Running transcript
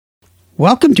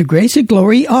Welcome to Grace and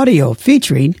Glory Audio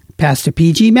featuring Pastor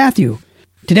P.G. Matthew.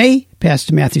 Today,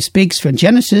 Pastor Matthew speaks from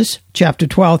Genesis chapter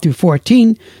 12 through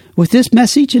 14 with this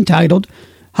message entitled,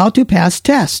 How to Pass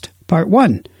Test, Part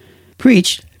 1,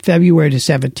 preached February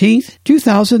 17th,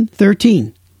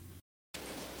 2013.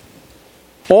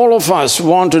 All of us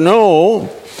want to know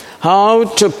how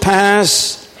to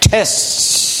pass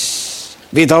tests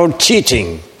without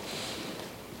cheating.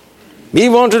 We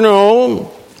want to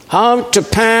know how to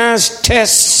pass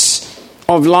tests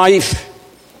of life.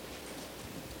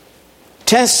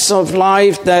 Tests of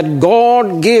life that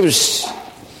God gives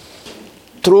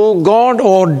through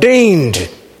God-ordained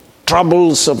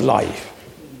troubles of life.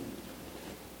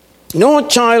 No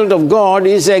child of God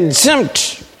is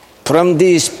exempt from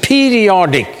these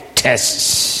periodic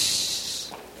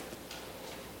tests.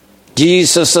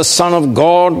 Jesus, the Son of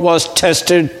God, was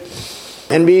tested,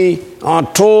 and we are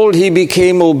told he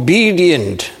became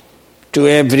obedient to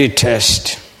every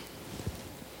test.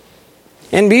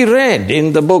 And we read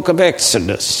in the book of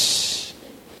Exodus,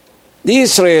 the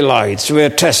Israelites were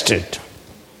tested.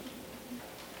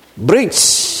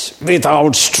 Bricks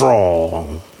without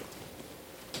straw.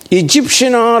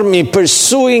 Egyptian army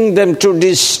pursuing them to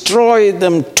destroy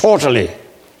them totally.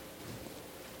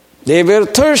 They were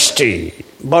thirsty,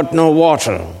 but no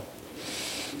water.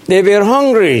 They were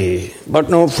hungry, but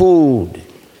no food.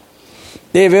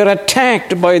 They were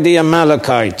attacked by the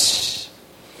Amalekites.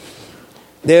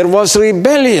 There was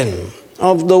rebellion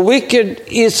of the wicked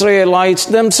Israelites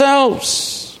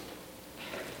themselves.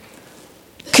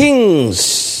 Kings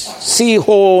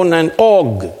Sihon and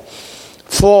Og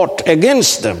fought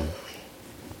against them.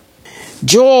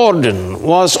 Jordan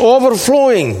was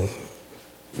overflowing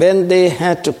when they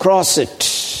had to cross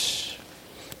it.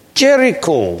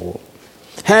 Jericho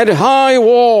had high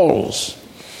walls,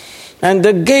 and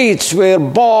the gates were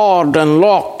barred and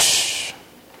locked.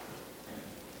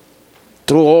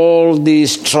 Through all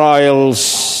these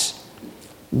trials,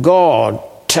 God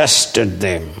tested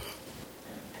them.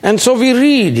 And so we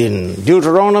read in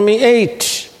Deuteronomy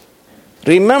 8,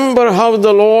 remember how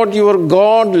the Lord your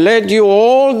God led you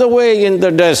all the way in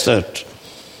the desert,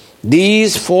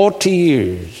 these 40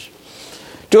 years,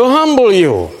 to humble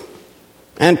you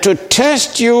and to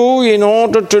test you in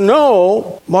order to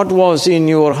know what was in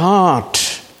your heart,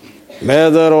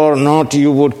 whether or not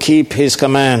you would keep his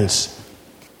commands.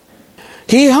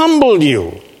 He humbled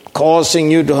you,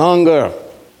 causing you to hunger,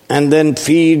 and then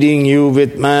feeding you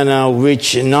with manna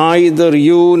which neither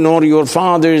you nor your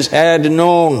fathers had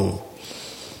known,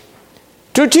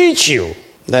 to teach you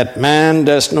that man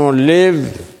does not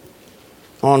live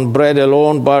on bread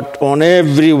alone, but on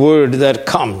every word that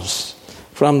comes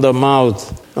from the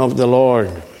mouth of the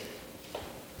Lord.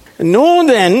 Know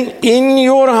then in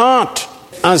your heart,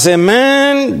 as a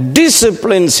man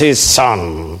disciplines his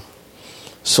son,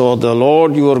 so the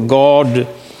Lord your God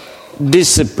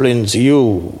disciplines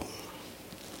you.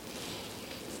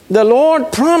 The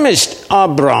Lord promised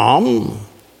Abraham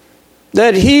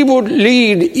that he would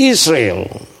lead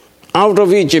Israel out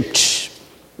of Egypt,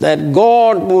 that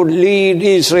God would lead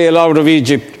Israel out of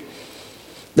Egypt,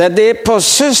 that they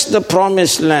possess the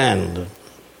promised land.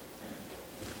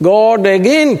 God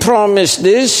again promised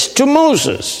this to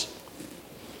Moses.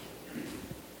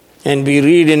 And we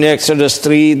read in Exodus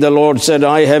 3, the Lord said,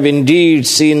 I have indeed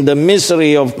seen the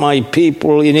misery of my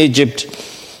people in Egypt.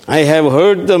 I have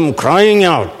heard them crying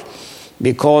out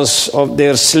because of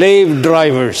their slave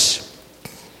drivers.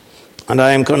 And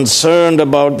I am concerned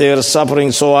about their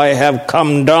suffering, so I have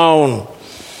come down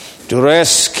to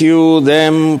rescue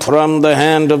them from the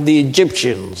hand of the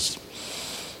Egyptians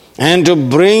and to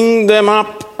bring them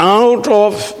up out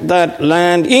of that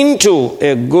land into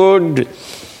a good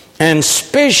and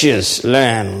spacious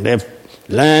land, a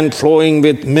land flowing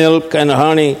with milk and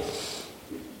honey,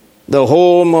 the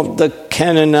home of the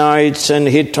Canaanites and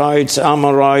Hittites,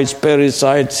 Amorites,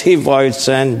 Perizzites, Hivites,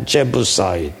 and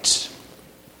Jebusites.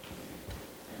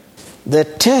 The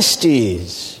test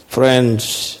is,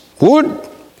 friends, would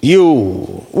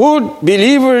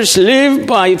believers live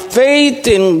by faith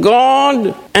in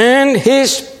God and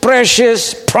his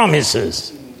precious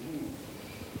promises?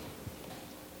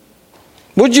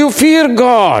 Would you fear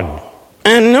God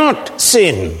and not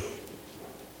sin?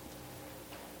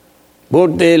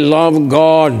 Would they love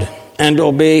God and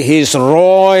obey his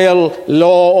royal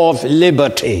law of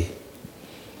liberty?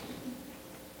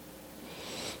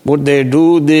 Would they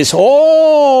do this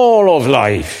all of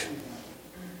life?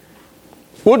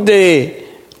 Would they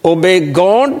obey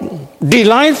God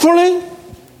delightfully,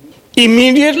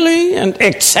 immediately, and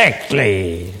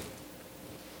exactly?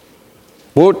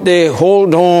 Would they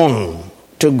hold on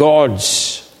to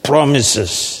God's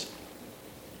promises?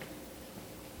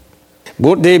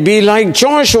 Would they be like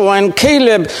Joshua and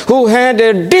Caleb, who had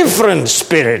a different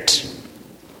spirit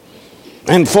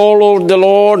and followed the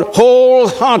Lord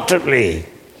wholeheartedly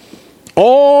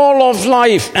all of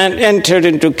life and entered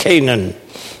into Canaan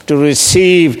to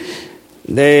receive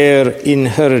their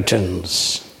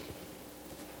inheritance?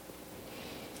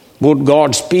 Would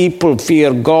God's people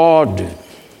fear God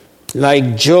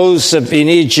like Joseph in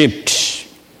Egypt,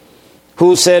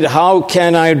 who said, "How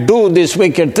can I do this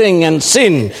wicked thing and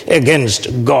sin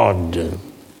against God?"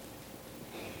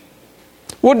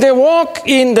 Would they walk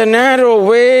in the narrow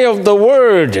way of the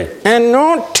word and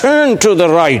not turn to the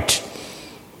right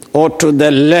or to the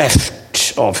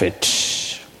left of it?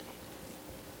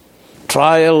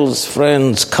 Trials,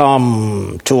 friends,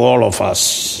 come to all of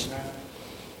us.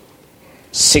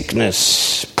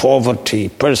 Sickness, poverty,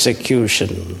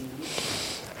 persecution,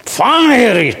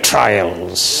 fiery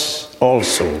trials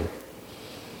also.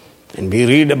 And we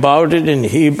read about it in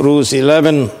Hebrews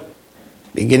 11,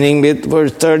 beginning with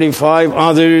verse 35.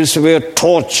 Others were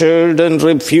tortured and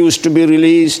refused to be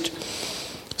released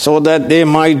so that they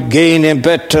might gain a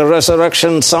better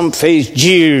resurrection. Some faced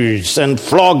jeers and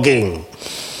flogging,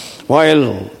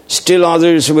 while still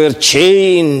others were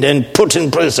chained and put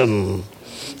in prison.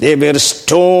 They were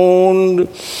stoned,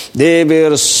 they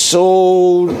were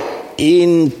sawed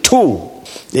in two,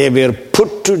 they were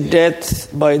put to death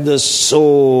by the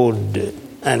sword,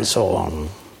 and so on.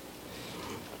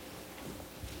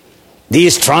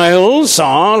 These trials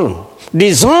are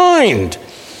designed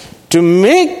to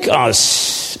make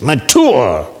us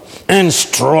mature and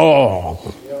strong.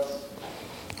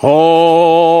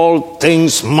 All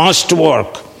things must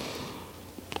work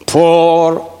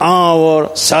for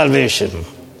our salvation.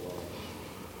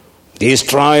 These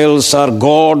trials are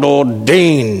God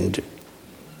ordained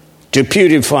to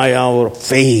purify our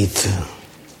faith.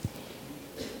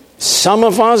 Some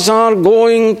of us are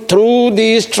going through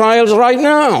these trials right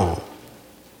now.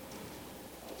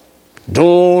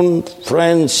 Don't,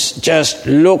 friends, just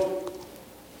look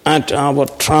at our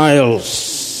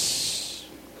trials,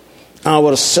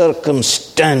 our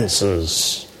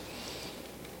circumstances.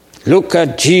 Look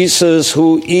at Jesus,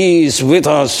 who is with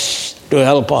us to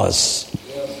help us.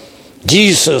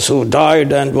 Jesus, who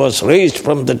died and was raised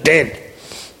from the dead.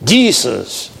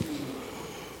 Jesus,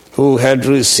 who had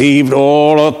received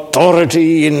all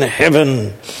authority in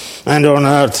heaven and on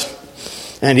earth.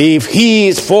 And if he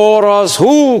is for us,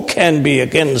 who can be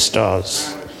against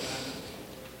us?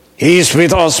 He is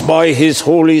with us by his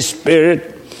Holy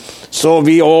Spirit, so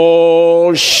we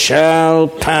all shall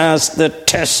pass the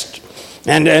test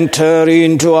and enter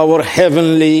into our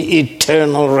heavenly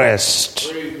eternal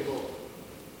rest.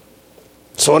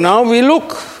 So now we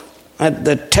look at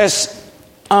the test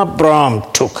Abraham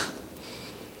took.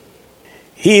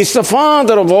 He is the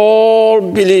father of all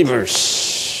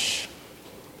believers.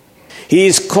 He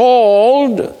is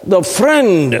called the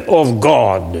friend of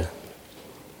God.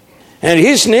 And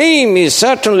his name is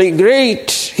certainly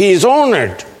great. He is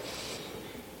honored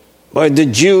by the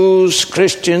Jews,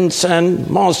 Christians, and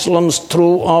Muslims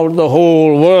throughout the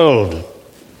whole world.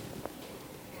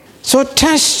 So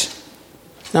test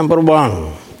number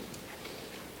 1.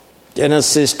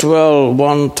 Genesis 12,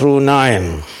 1 through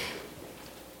 9.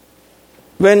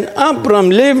 When Abram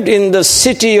lived in the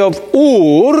city of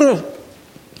Ur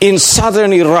in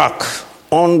southern Iraq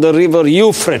on the river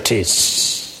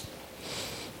Euphrates,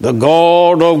 the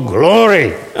God of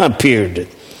glory appeared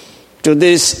to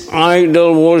this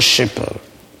idol worshipper.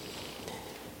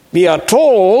 We are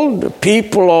told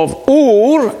people of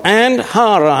Ur and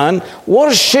Haran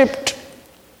worshipped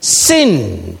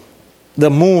Sin, the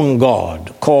moon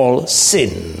god called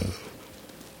Sin.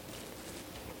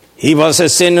 He was a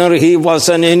sinner, he was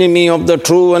an enemy of the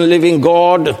true and living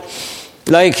God,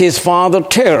 like his father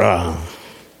Terah.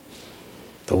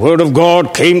 The word of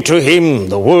God came to him,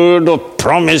 the word of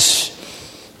promise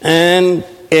and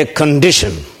a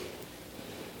condition.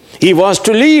 He was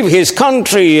to leave his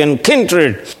country and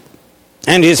kindred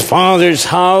and his father's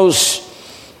house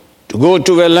to go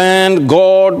to a land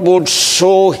God would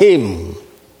show him.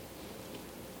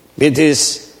 With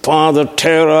his father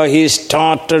Terah, he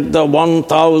started the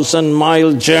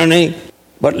 1,000-mile journey,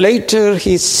 but later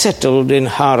he settled in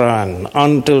Haran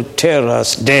until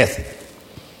Terah's death.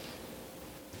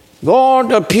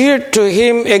 God appeared to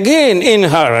him again in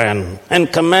Haran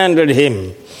and commanded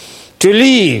him to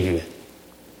leave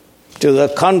to the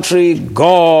country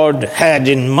God had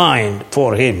in mind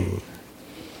for him.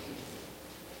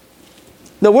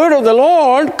 The word of the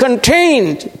Lord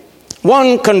contained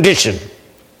one condition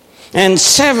and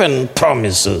 7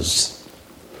 promises.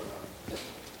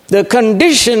 The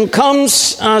condition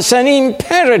comes as an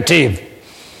imperative.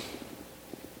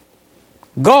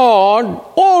 God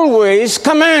always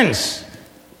commands.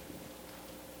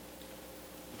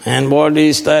 And what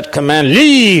is that command?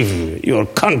 Leave your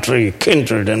country,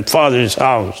 kindred, and father's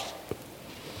house.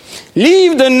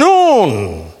 Leave the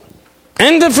known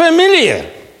and the familiar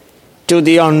to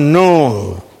the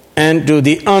unknown and to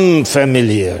the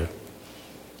unfamiliar.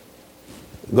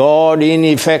 God in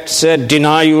effect said,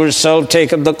 deny yourself,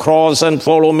 take up the cross and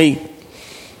follow me.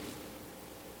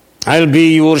 I'll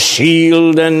be your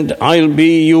shield and I'll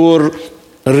be your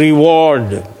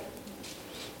reward.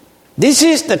 This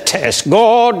is the test.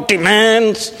 God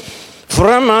demands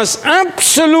from us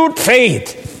absolute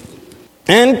faith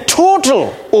and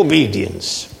total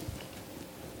obedience.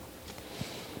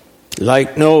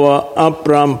 Like Noah,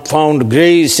 Abram found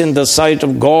grace in the sight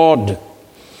of God.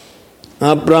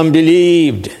 Abram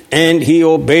believed and he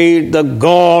obeyed the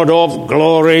God of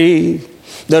glory,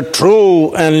 the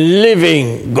true and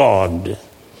living God.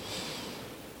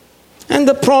 And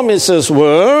the promises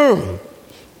were,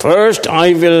 first,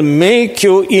 I will make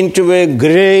you into a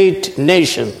great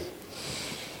nation.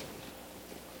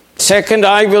 Second,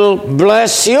 I will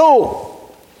bless you.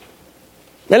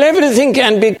 Well, everything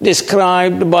can be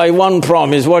described by one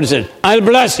promise. What is it? I'll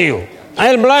bless you.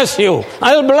 I'll bless you.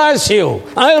 I'll bless you.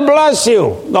 I'll bless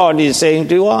you. God is saying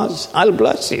to us, I'll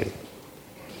bless you.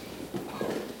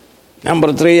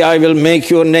 Number 3, I will make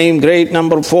your name great.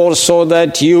 Number 4, so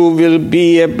that you will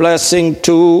be a blessing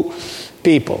to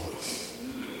people.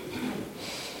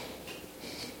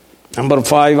 Number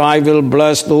 5, I will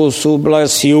bless those who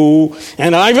bless you,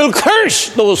 and I will curse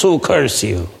those who curse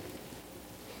you.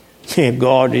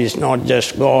 God is not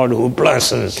just God who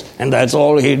blesses, and that's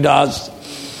all he does.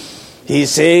 He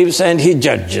saves and he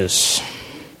judges.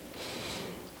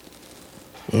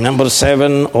 Number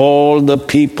 7, all the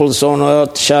peoples on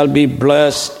earth shall be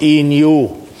blessed in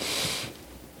you.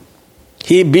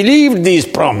 He believed these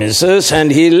promises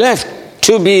and he left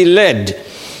to be led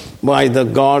by the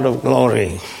God of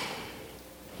glory.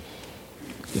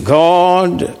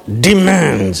 God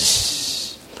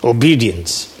demands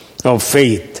obedience of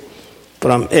faith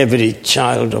from every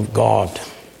child of God.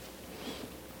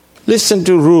 Listen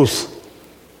to Ruth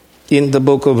in the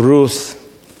book of Ruth.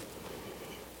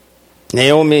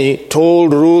 Naomi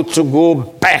told Ruth to go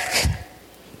back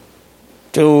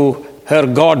to her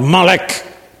god Molech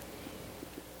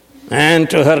and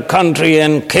to her country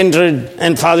and kindred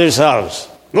and father's house.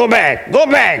 Go back, go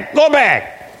back, go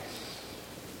back.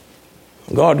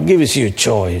 God gives you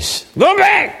choice. Go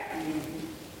back.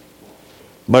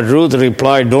 But Ruth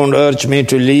replied, don't urge me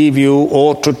to leave you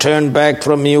or to turn back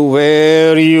from you.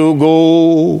 Where you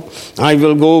go, I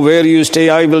will go. Where you stay,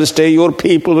 I will stay. Your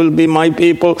people will be my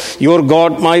people. Your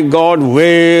God, my God.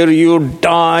 Where you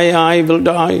die, I will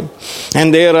die.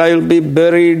 And there I will be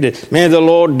buried. May the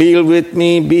Lord deal with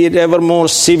me, be it ever more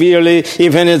severely,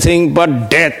 if anything but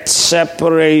death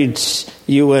separates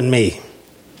you and me.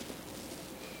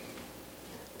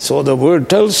 So the word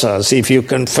tells us, if you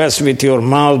confess with your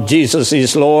mouth Jesus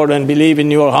is Lord and believe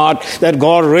in your heart that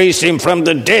God raised him from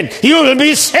the dead, you will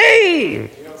be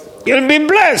saved. You'll be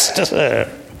blessed,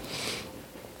 sir.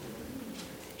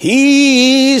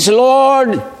 He is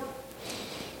Lord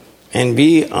and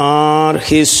we are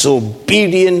his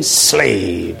obedient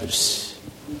slaves.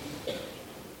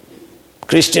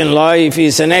 Christian life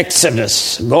is an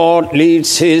exodus. God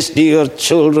leads his dear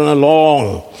children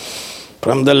along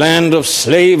from the land of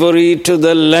slavery to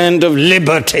the land of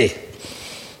liberty,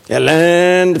 a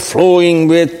land flowing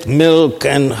with milk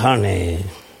and honey.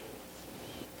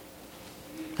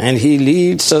 And he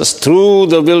leads us through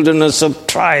the wilderness of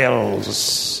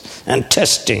trials and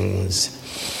testings.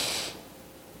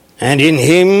 And in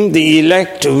him the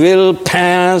elect will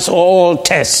pass all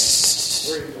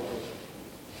tests.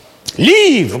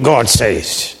 Leave, God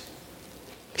says.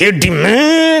 He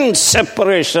demands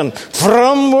separation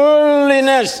from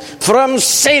worldliness, from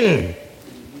sin.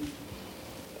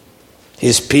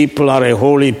 His people are a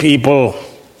holy people.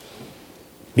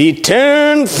 We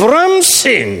turn from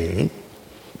sin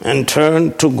and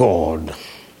turn to God.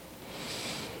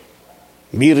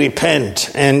 We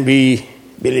repent and we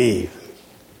believe.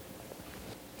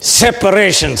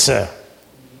 Separation, sir,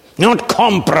 not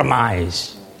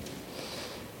compromise.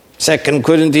 2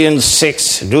 Corinthians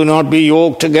 6, do not be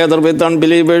yoked together with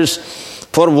unbelievers,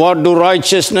 for what do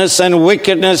righteousness and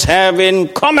wickedness have in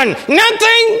common?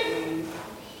 Nothing!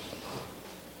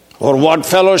 Or what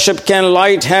fellowship can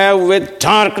light have with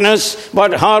darkness?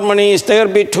 What harmony is there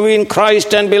between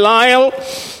Christ and Belial?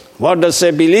 What does a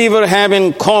believer have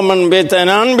in common with an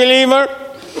unbeliever?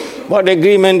 What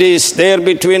agreement is there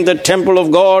between the temple of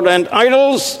God and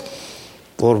idols?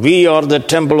 For we are the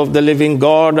temple of the living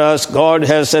God, as God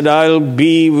has said, I'll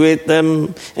be with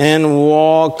them and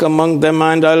walk among them,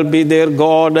 and I'll be their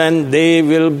God, and they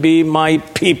will be my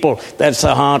people. That's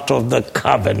the heart of the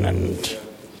covenant.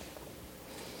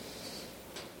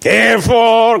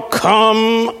 Therefore,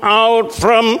 come out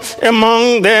from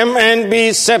among them and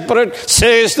be separate,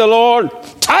 says the Lord.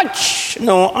 Touch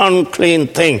no unclean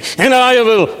thing, and I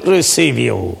will receive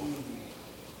you.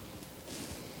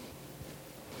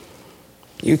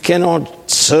 You cannot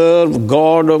serve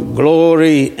God of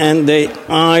glory and the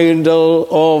idol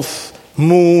of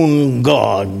moon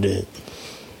god.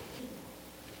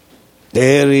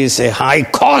 There is a high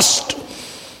cost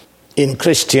in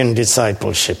Christian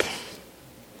discipleship.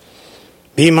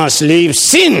 We must leave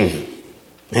sin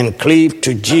and cleave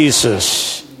to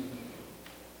Jesus.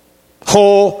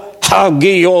 Ho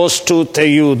hagios to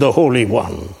theou, the Holy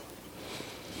One.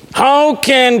 How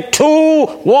can two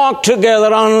walk together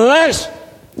unless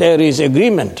there is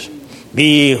agreement?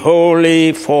 Be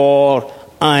holy, for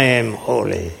I am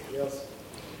holy. Yes.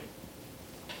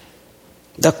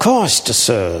 The cost,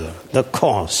 sir, the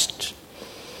cost.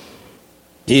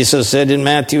 Jesus said in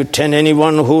Matthew 10,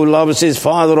 anyone who loves his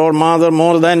father or mother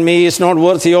more than me is not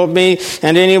worthy of me,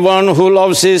 and anyone who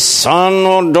loves his son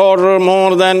or daughter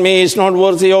more than me is not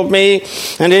worthy of me,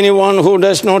 and anyone who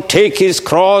does not take his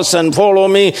cross and follow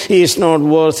me is not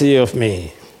worthy of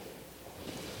me.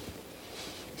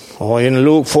 Or in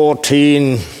Luke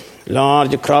 14,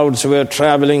 large crowds were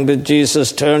traveling with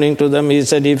Jesus. Turning to them, he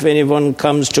said, if anyone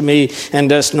comes to me and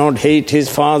does not hate his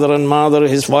father and mother,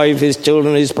 his wife, his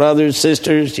children, his brothers,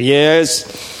 sisters,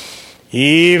 yes,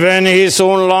 even his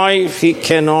own life, he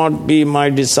cannot be my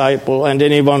disciple. And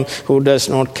anyone who does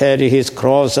not carry his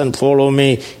cross and follow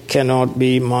me cannot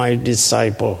be my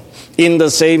disciple. In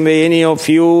the same way, any of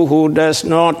you who does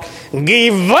not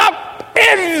give up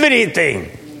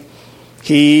everything,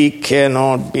 he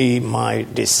cannot be my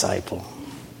disciple.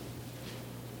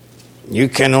 You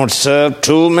cannot serve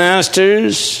two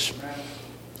masters,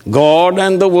 God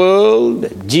and the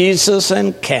world, Jesus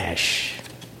and cash.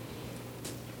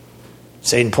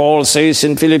 St. Paul says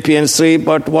in Philippians 3,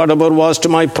 but whatever was to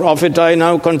my profit, I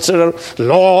now consider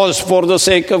loss for the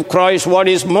sake of Christ. What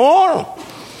is more,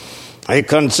 I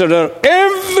consider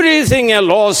everything a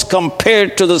loss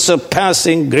compared to the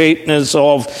surpassing greatness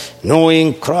of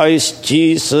knowing Christ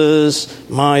Jesus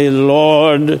my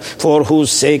Lord, for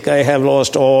whose sake I have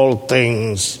lost all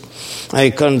things. I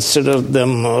consider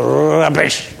them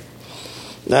rubbish,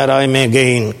 that I may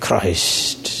gain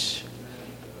Christ.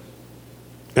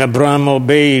 Abraham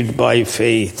obeyed by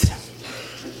faith.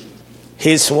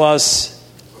 His was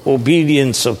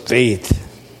obedience of faith.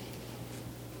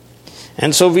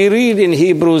 And so we read in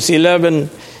Hebrews 11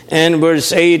 and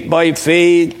verse 8, by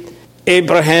faith,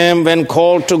 Abraham, when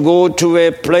called to go to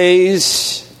a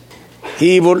place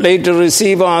he would later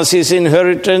receive as his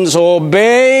inheritance,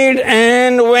 obeyed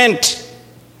and went,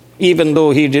 even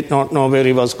though he did not know where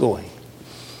he was going.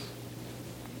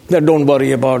 But don't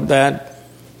worry about that.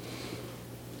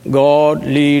 God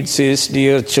leads his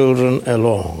dear children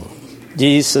along.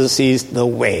 Jesus is the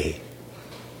way.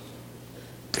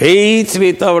 Faith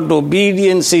without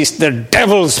obedience is the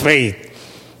devil's faith,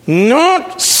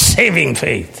 not saving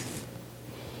faith.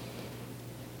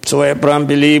 So Abraham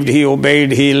believed, he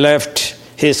obeyed, he left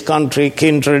his country,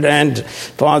 kindred, and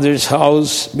father's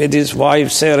house with his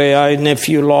wife Sarai,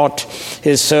 nephew Lot,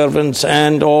 his servants,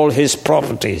 and all his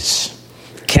properties,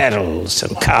 cattle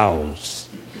and cows.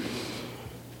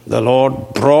 The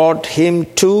Lord brought him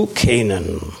to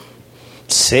Canaan,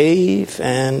 safe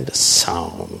and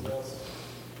sound.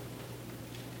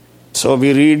 So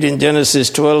we read in Genesis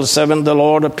 12:7, the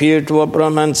Lord appeared to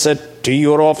Abram and said, to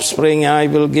your offspring I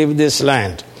will give this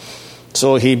land.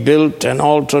 So he built an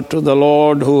altar to the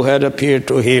Lord who had appeared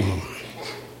to him.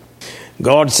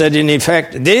 God said in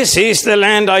effect, this is the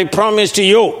land I promised to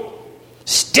you.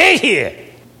 Stay here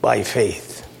by faith.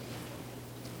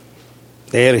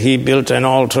 There he built an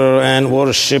altar and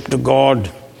worshipped God.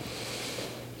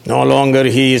 No longer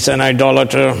he is an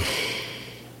idolater.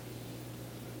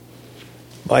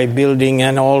 By building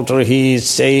an altar, he is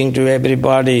saying to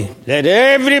everybody, let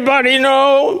everybody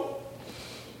know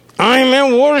I'm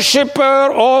a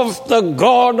worshiper of the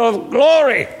God of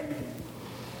glory.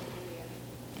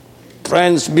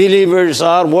 Friends, believers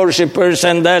are worshipers,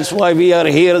 and that's why we are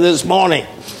here this morning.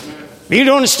 We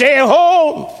don't stay at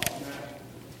home.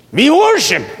 We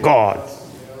worship God.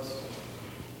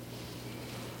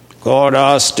 God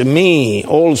asked me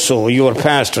also, your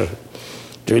pastor,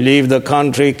 to leave the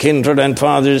country, kindred, and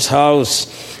father's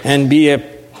house and be a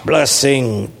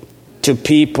blessing to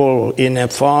people in a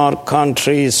far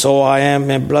country, so I am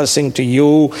a blessing to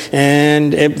you,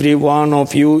 and every one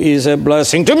of you is a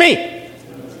blessing to me.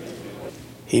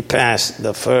 He passed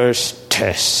the first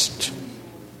test.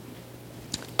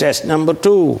 Test number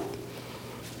 2.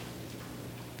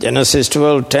 Genesis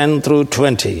 12:10 through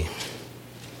 20.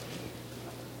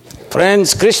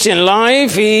 Friends, Christian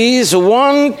life is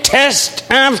one test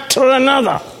after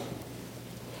another.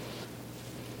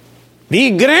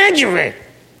 We graduate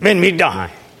when we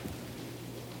die.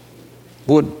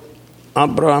 Would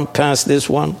Abraham pass this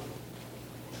one?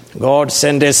 God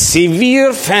sent a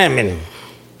severe famine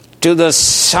to the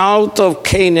south of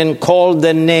Canaan called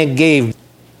the Negev.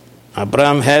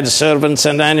 Abraham had servants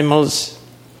and animals,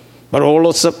 but all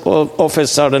of a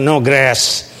sudden, no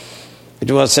grass. It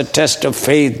was a test of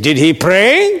faith. Did he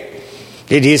pray?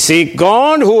 Did he seek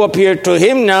God who appeared to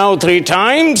him now 3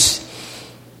 times?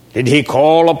 Did he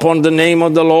call upon the name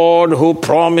of the Lord who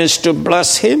promised to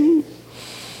bless him?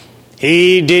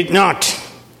 He did not.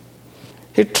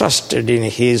 He trusted in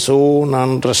his own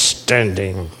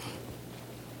understanding.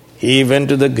 He went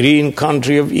to the green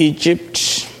country of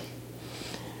Egypt.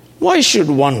 Why should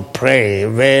one pray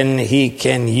when he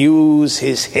can use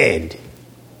his head?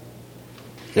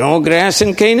 No grass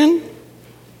in Canaan?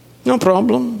 No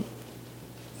problem.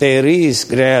 There is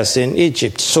grass in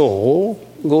Egypt, so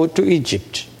go to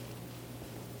Egypt.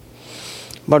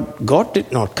 But God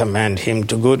did not command him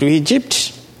to go to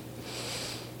Egypt.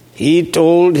 He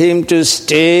told him to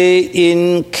stay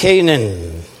in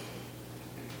Canaan.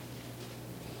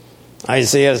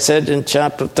 Isaiah said in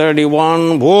chapter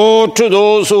 31, woe to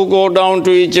those who go down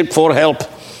to Egypt for help,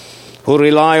 who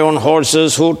rely on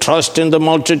horses, who trust in the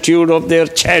multitude of their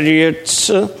chariots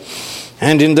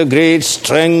and in the great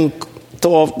strength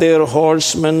of their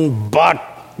horsemen, but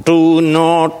do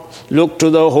not look to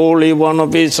the Holy One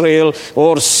of Israel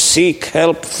or seek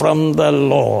help from the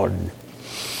Lord.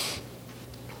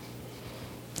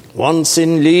 One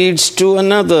sin leads to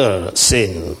another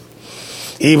sin.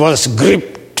 He was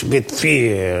gripped with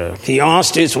fear. He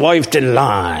asked his wife to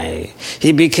lie.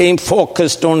 He became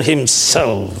focused on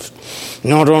himself,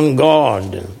 not on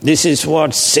God. This is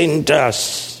what sin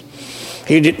does.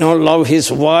 He did not love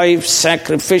his wife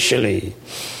sacrificially.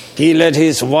 He let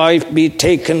his wife be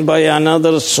taken by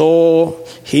another so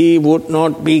he would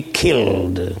not be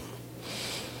killed.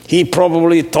 He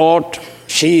probably thought,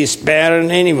 she is barren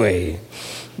anyway.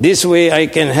 This way I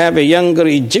can have a younger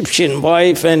Egyptian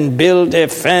wife and build a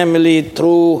family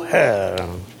through her.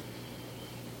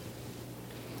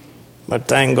 But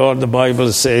thank God the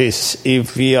Bible says,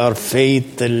 if we are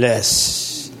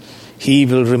faithless, he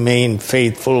will remain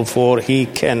faithful, for he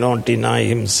cannot deny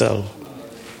himself.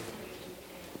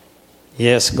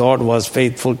 Yes, God was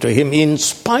faithful to him in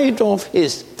spite of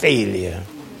his failure.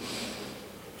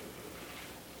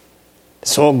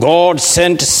 So God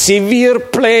sent severe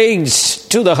plagues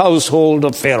to the household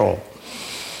of Pharaoh.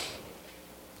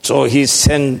 So he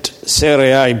sent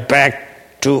Sarai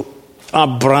back to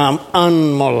Abram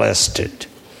unmolested.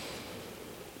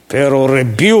 Pharaoh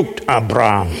rebuked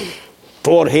Abram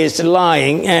for his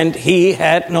lying, and he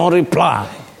had no reply.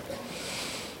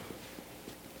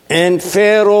 And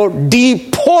Pharaoh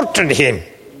deported him.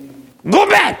 Go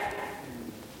back!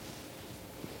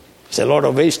 It's a lot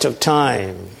of waste of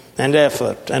time and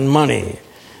effort and money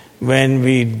when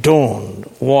we don't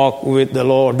walk with the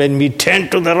Lord, when we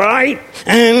tend to the right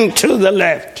and to the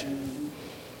left.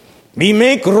 We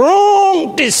make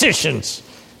wrong decisions.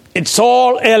 It's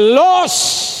all a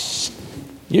loss.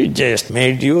 You just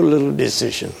made your little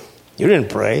decision. You didn't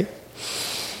pray.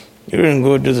 You didn't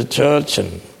go to the church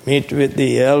and meet with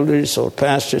the elders or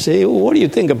pastors. Say, what do you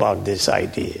think about this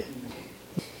idea?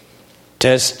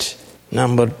 Test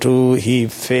number 2, he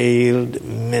failed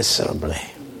miserably.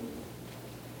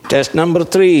 Test number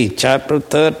 3, chapter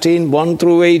 13, 1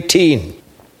 through 18.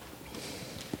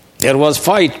 There was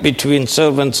fight between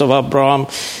servants of Abraham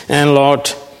and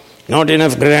Lot. Not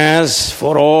enough grass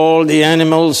for all the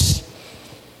animals.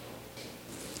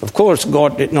 Of course,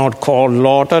 God did not call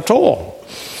Lot at all.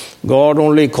 God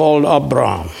only called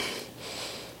Abraham.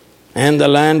 And the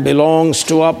land belongs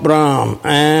to Abraham,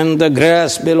 and the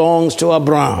grass belongs to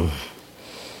Abraham.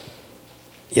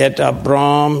 Yet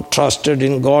Abraham trusted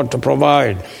in God to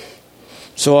provide.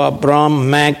 So Abraham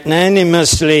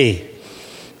magnanimously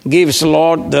gives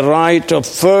Lot the right of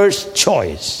first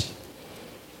choice.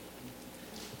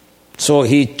 So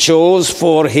he chose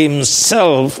for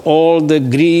himself all the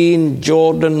green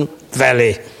Jordan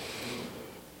Valley.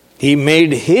 He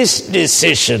made his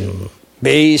decision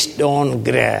based on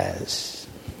grass,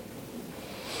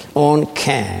 on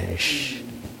cash.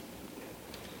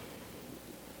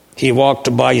 He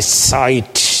walked by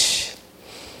sight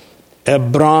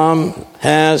Abraham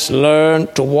has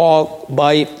learned to walk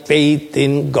by faith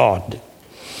in God.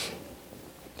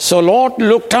 So Lot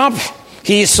looked up,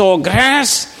 he saw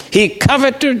grass, he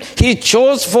coveted, he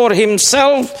chose for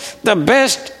himself the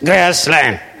best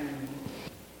grassland.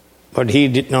 But he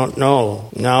did not know.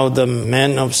 Now the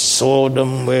men of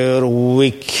Sodom were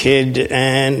wicked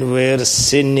and were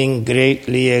sinning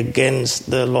greatly against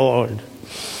the Lord.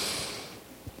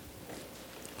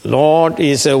 Lot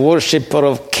is a worshipper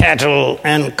of cattle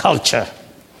and culture.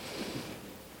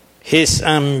 His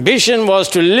ambition was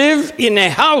to live in a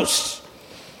house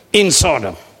in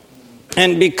Sodom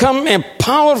and become a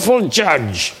powerful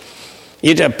judge.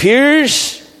 It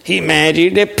appears he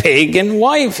married a pagan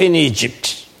wife in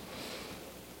Egypt.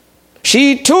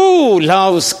 She too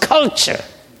loves culture.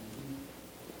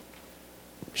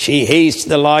 She hates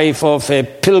the life of a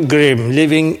pilgrim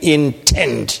living in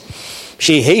tent.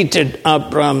 She hated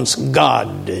Abraham's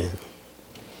God.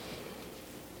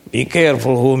 Be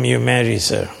careful whom you marry,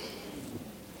 sir.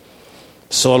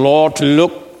 So Lot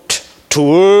looked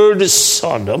toward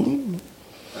Sodom.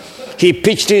 He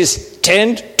pitched his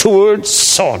tent toward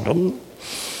Sodom.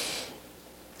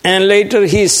 And later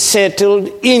he settled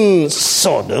in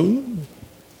Sodom.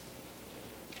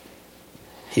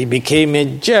 He became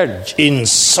a judge in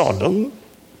Sodom.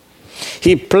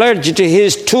 He pledged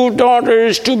his 2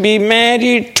 daughters to be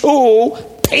married to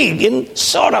pagan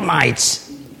Sodomites.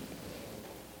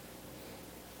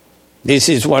 This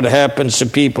is what happens to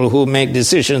people who make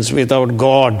decisions without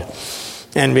God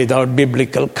and without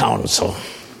biblical counsel.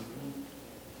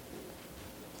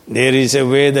 There is a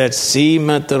way that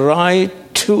seemeth right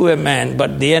to a man,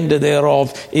 but the end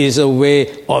thereof is a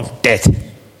way of death.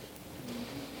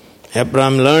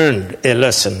 Abraham learned a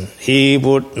lesson. He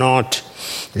would not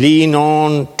lean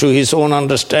on to his own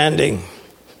understanding.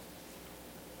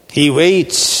 He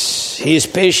waits. He is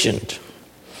patient.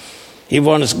 He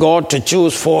wants God to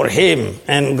choose for him,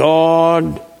 and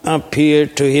God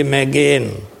appeared to him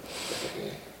again,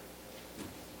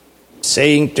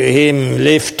 saying to him,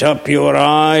 lift up your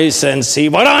eyes and see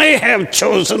what I have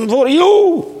chosen for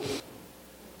you.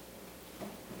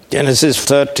 Genesis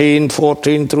 13,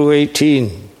 14 through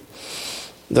 18.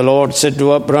 The Lord said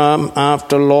to Abraham,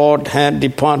 after Lot had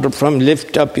departed from,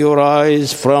 lift up your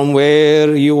eyes from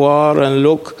where you are and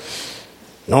look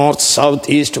north, south,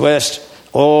 east, west.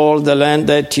 All the land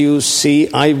that you see,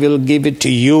 I will give it to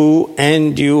you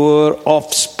and your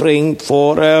offspring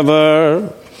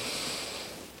forever.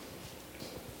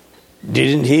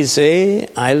 Didn't he say,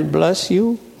 I'll bless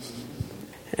you?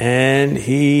 And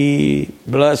he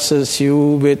blesses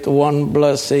you with one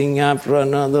blessing after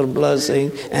another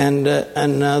blessing and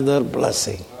another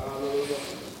blessing.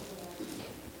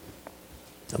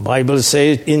 The Bible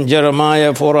says in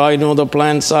Jeremiah, for I know the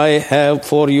plans I have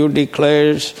for you,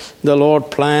 declares the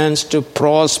Lord, plans to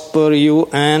prosper you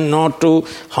and not to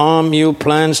harm you,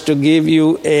 plans to give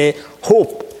you a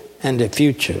hope and a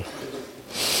future.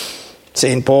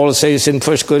 St. Paul says in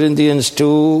 1 Corinthians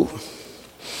 2,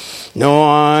 no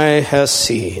eye has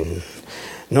seen,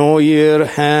 no ear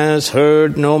has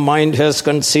heard, no mind has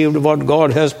conceived what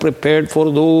God has prepared for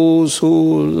those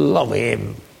who love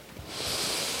Him.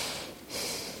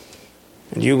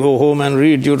 And you go home and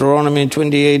read Deuteronomy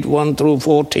 28, 1 through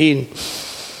 14.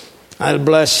 I'll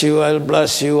bless you, I'll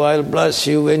bless you, I'll bless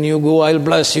you when you go, I'll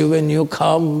bless you when you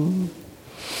come.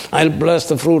 I'll bless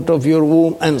the fruit of your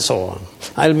womb, and so on.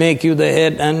 I'll make you the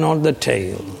head and not the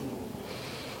tail.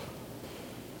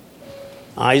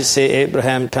 I say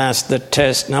Abraham passed the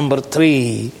test number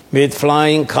 3 with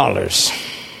flying colors.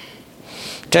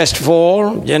 Test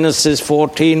 4, Genesis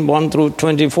 14, 1 through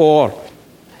 24.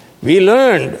 We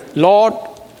learned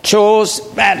Lot chose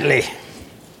badly.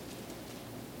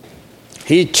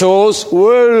 He chose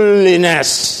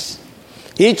worldliness.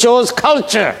 He chose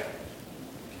culture.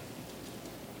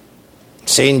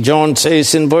 St. John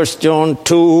says in 1 John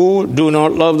 2, do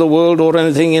not love the world or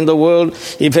anything in the world.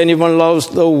 If anyone loves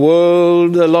the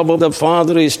world, the love of the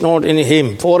Father is not in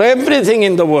him. For everything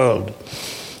in the world,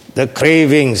 the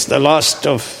cravings, the lust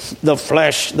of the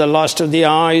flesh, the lust of the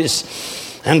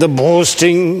eyes, and the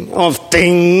boasting of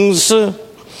things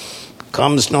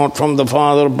comes not from the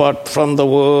Father, but from the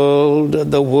world.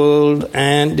 The world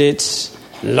and its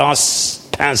lusts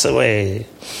pass away.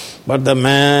 But the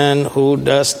man who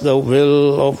does the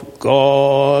will of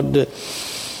God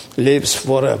lives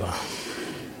forever.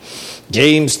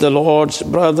 James, the Lord's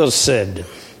brother, said,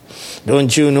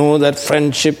 don't you know that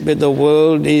friendship with the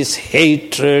world is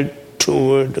hatred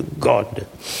toward God?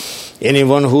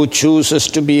 Anyone who chooses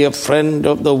to be a friend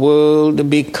of the world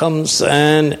becomes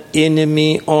an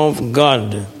enemy of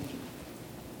God.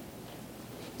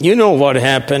 You know what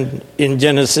happened in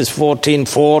Genesis 14.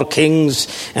 4 kings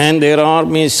and their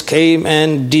armies came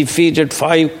and defeated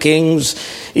 5 kings,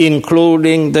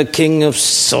 including the king of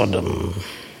Sodom.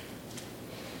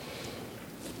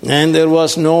 And there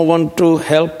was no one to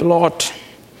help Lot.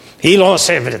 He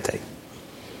lost everything.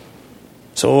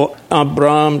 So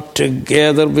Abram,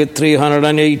 together with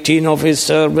 318 of his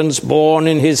servants born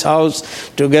in his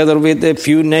house, together with a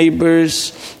few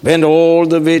neighbors, went all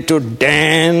the way to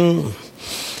Dan,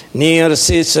 near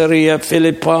Caesarea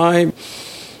Philippi.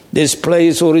 This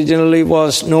place originally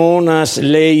was known as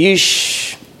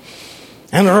Laish,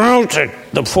 and routed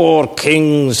the 4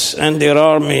 kings and their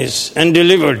armies and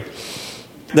delivered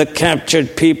the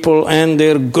captured people and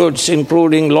their goods,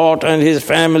 including Lot and his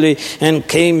family, and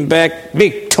came back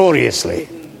victoriously.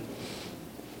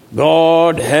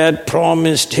 God had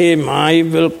promised him, I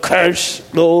will curse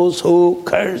those who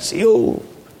curse you.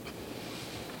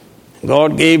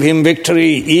 God gave him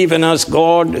victory, even as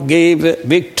God gave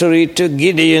victory to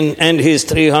Gideon and his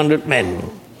 300 men.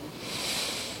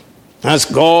 As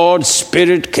God's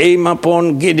Spirit came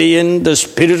upon Gideon, the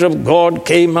Spirit of God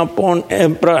came upon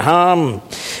Abraham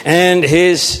and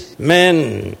his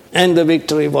men, and the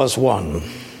victory was won.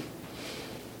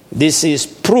 This is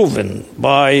proven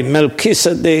by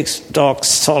Melchizedek's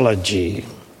doxology.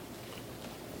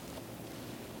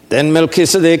 Then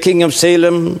Melchizedek, king of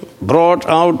Salem, brought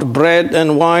out bread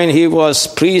and wine. He was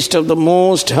priest of the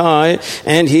Most High,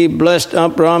 and he blessed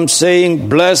Abram, saying,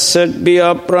 Blessed be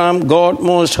Abram, God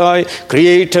Most High,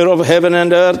 creator of heaven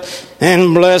and earth,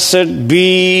 and blessed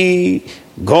be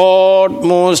God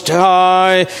Most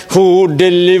High, who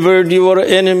delivered your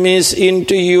enemies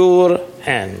into your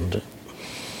hand.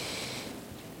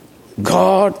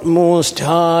 God Most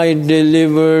High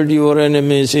delivered your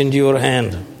enemies into your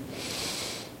hand.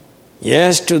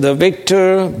 Yes, to the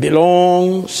victor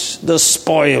belongs the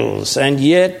spoils, and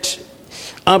yet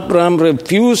Abram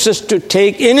refuses to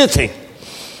take anything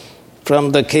from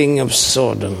the king of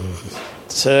Sodom.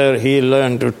 Sir, he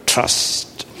learned to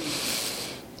trust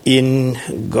in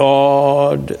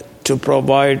God to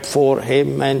provide for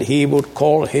him, and he would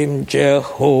call him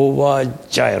Jehovah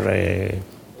Jireh.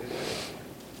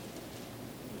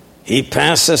 He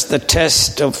passes the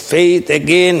test of faith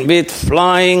again with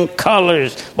flying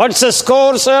colors. What's the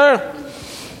score, sir?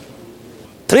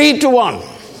 3-1.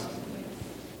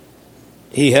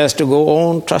 He has to go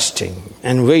on trusting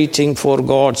and waiting for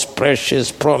God's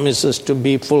precious promises to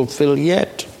be fulfilled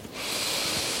yet.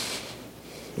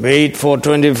 Wait for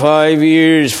 25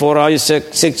 years for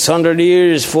Isaac, 600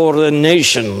 years for the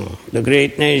nation, the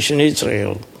great nation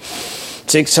Israel.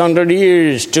 600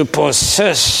 years to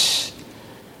possess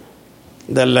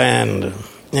the land,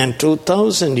 and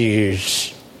 2,000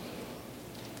 years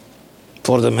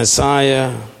for the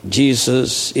Messiah,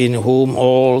 Jesus, in whom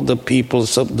all the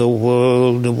peoples of the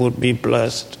world would be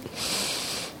blessed.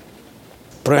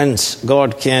 Friends,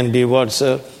 God can be what,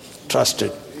 sir?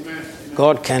 Trusted.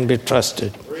 God can be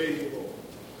trusted.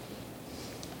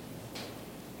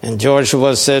 And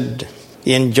Joshua said,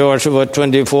 in Joshua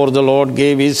 24, the Lord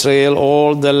gave Israel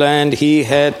all the land he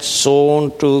had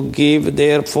sown to give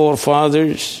their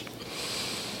forefathers.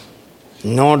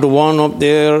 Not one of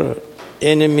their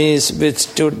enemies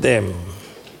withstood them.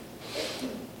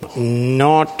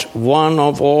 Not one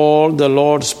of all the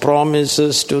Lord's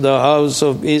promises to the house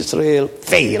of Israel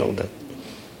failed.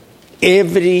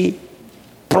 Every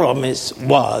promise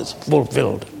was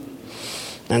fulfilled.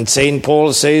 And St.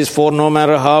 Paul says, for no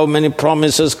matter how many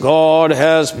promises God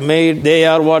has made, they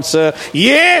are what, sir?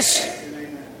 Yes!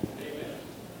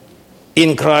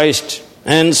 In Christ.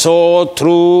 And so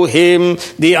through him,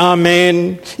 the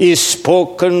Amen is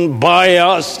spoken by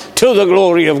us to the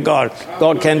glory of God.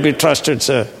 God can be trusted,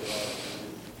 sir.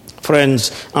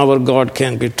 Friends, our God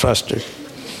can be trusted.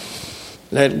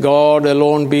 Let God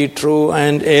alone be true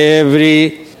and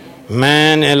every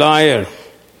man a liar.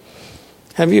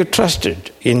 Have you trusted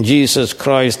in Jesus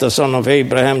Christ, the Son of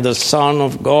Abraham, the Son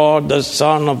of God, the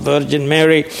Son of Virgin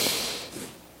Mary,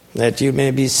 that you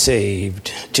may be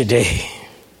saved today?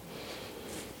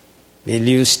 Will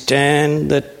you stand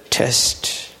the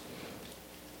test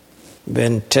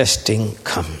when testing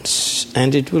comes?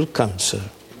 And it will come, sir.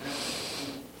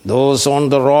 Those on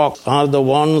the rock are the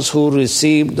ones who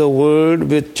receive the word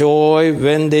with joy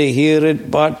when they hear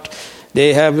it, but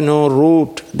they have no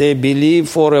root. They believe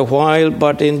for a while,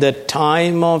 but in the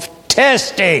time of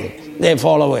testing, they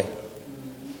fall away.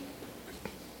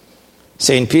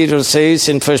 St. Peter says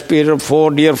in 1 Peter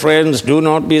 4, dear friends, do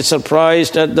not be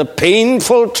surprised at the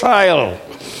painful trial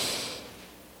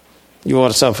you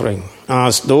are suffering,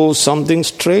 as though something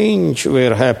strange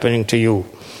were happening to you.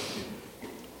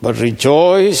 but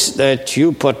rejoice that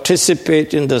you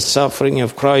participate in the suffering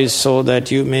of Christ, so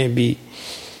that you may be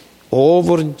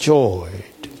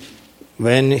overjoyed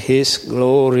when his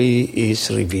glory is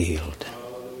revealed.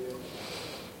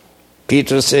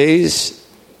 Peter says,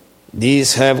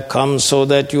 these have come so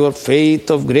that your faith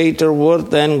of greater worth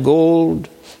than gold,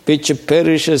 which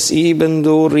perishes even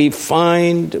though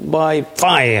refined by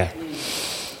fire,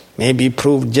 may be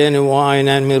proved genuine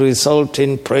and may result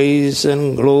in praise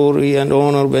and glory and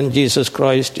honor when Jesus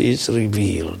Christ is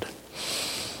revealed.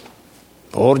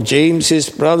 Or James, his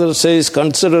brother, says,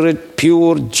 consider it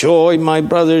pure joy, my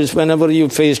brothers, whenever you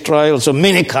face trials of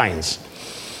many kinds,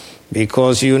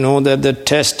 because you know that the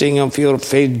testing of your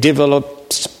faith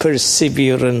develops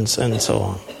perseverance, and so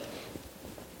on.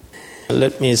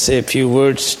 Let me say a few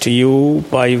words to you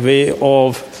by way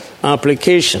of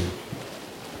application.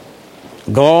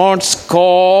 God's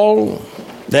call,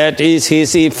 that is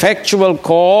his effectual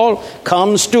call,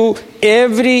 comes to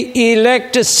every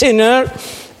elect sinner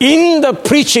in the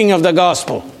preaching of the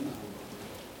gospel.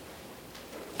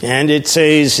 And it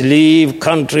says, leave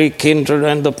country, kindred,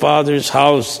 and the Father's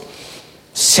house.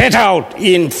 Set out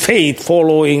in faith,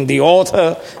 following the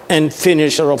author and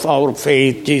finisher of our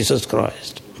faith, Jesus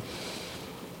Christ.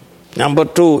 Number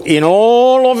 2, in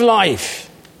all of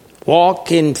life,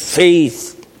 walk in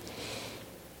faith,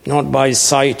 not by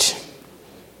sight,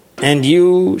 and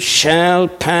you shall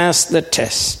pass the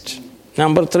test.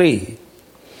 Number 3,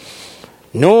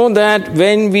 know that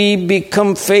when we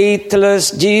become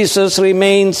faithless, Jesus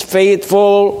remains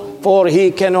faithful, for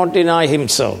he cannot deny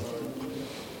himself.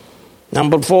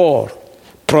 Number 4,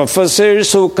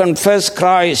 professors who confess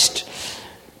Christ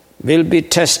will be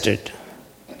tested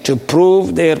to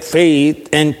prove their faith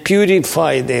and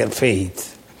purify their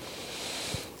faith.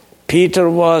 Peter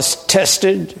was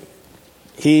tested,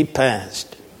 he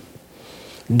passed.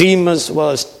 Demas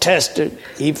was tested,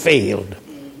 he failed,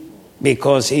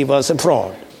 because he was a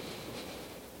fraud.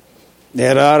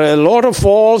 There are a lot of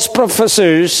false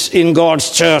professors in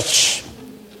God's church.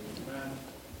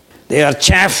 They are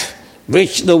chaff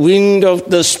which the wind of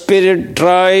the Spirit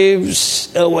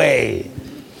drives away.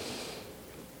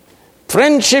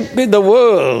 Friendship with the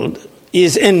world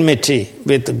is enmity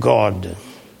with God.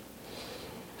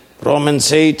 Romans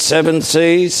 8:7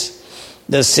 says,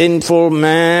 the sinful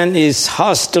man is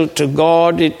hostile to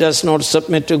God. It does not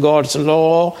submit to God's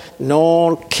law,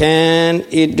 nor can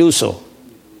it do so.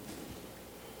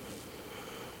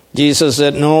 Jesus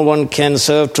said, no one can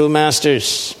serve two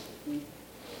masters.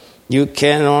 You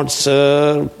cannot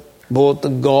serve both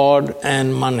God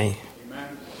and money.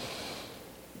 Amen.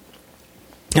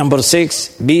 Number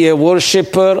 6, be a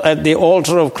worshipper at the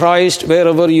altar of Christ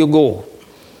wherever you go.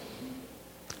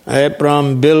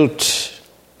 Abraham built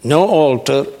no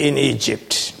altar in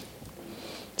Egypt.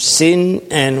 Sin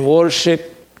and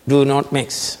worship do not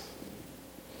mix.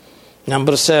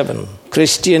 Number 7,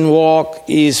 Christian walk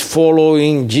is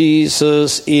following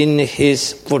Jesus in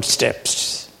his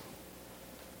footsteps.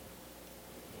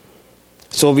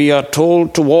 So we are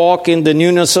told to walk in the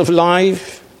newness of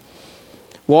life,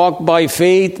 walk by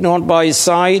faith, not by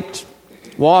sight,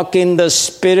 walk in the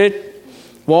Spirit,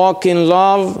 walk in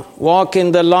love, walk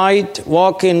in the light,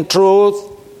 walk in truth,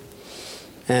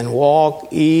 and walk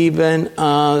even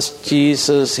as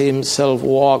Jesus himself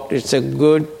walked. It's a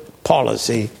good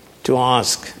policy to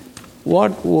ask,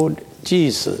 what would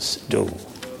Jesus do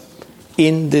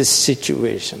in this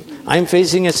situation? I'm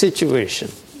facing a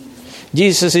situation.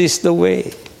 Jesus is the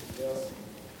way.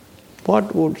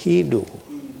 What would he do?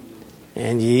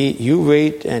 And you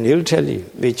wait and he'll tell you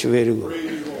which way to go.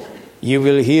 You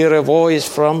will hear a voice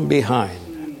from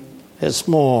behind, a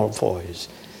small voice.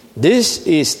 This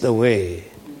is the way.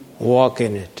 Walk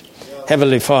in it.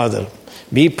 Heavenly Father,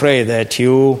 we pray that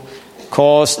you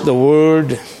cause the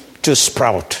word to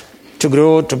sprout, to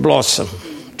grow, to blossom,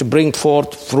 to bring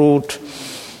forth fruit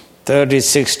 30,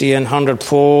 60, and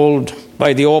 100-fold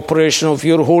by the operation of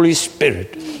your Holy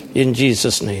Spirit. In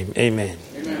Jesus' name, amen.